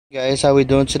Guys, how we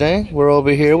doing today? We're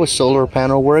over here with Solar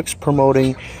Panel Works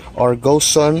promoting our Go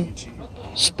Sun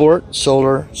Sport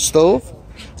solar stove.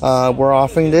 We're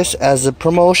offering this as a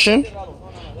promotion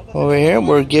over here.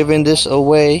 We're giving this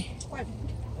away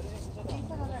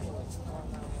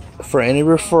for any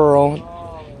referral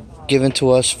given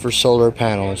to us for solar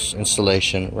panels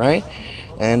installation, right?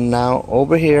 And now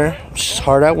over here,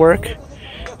 hard at work,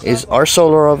 is our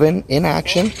solar oven in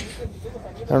action.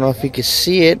 I don't know if you can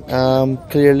see it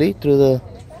clearly through the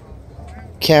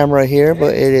camera here,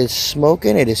 but it is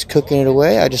smoking. It is cooking it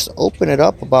away. I just opened it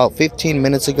up about 15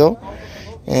 minutes ago,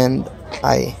 and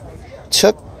I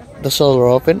took the solar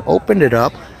oven, opened it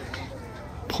up,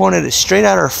 pointed it straight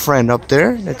at our friend up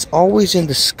there. It's always in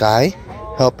the sky,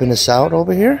 helping us out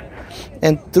over here.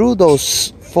 And through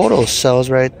those photo cells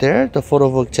right there, the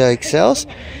photovoltaic cells,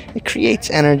 it creates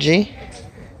energy.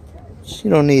 So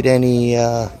you don't need any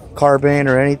carbon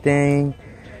or anything,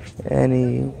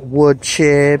 any wood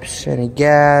chips, any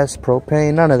gas,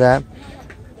 propane, none of that.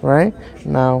 Right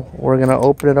now we're gonna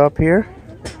open it up here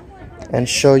and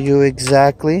show you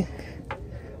exactly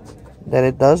that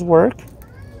it does work.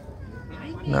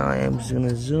 Now I am just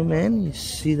gonna zoom in. You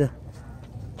see the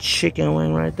chicken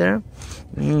wing right there.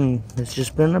 It's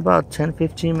just been about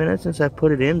 10-15 minutes since I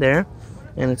put it in there,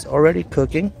 and it's already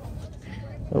cooking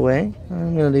away.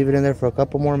 I'm gonna leave it in there for a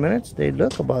couple more minutes. They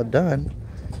look about done,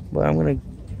 but I'm gonna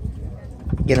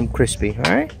get them crispy. All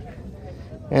right,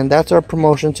 and that's our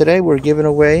promotion today. We're giving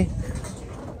away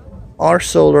our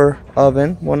solar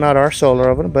oven. Well, not our solar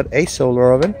oven, but a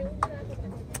solar oven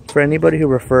for anybody who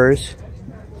refers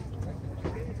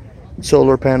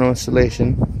solar panel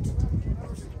installation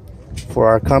for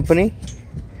our company,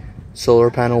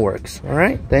 Solar Panel Works. All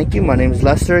right, thank you. My name is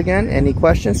Lester again. Any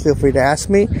questions, feel free to ask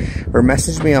me or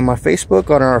message me on my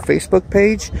Facebook, on our Facebook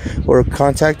page, or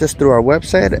contact us through our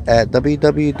website at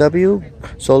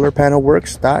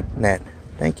www.solarpanelworks.net.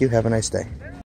 Thank you. Have a nice day.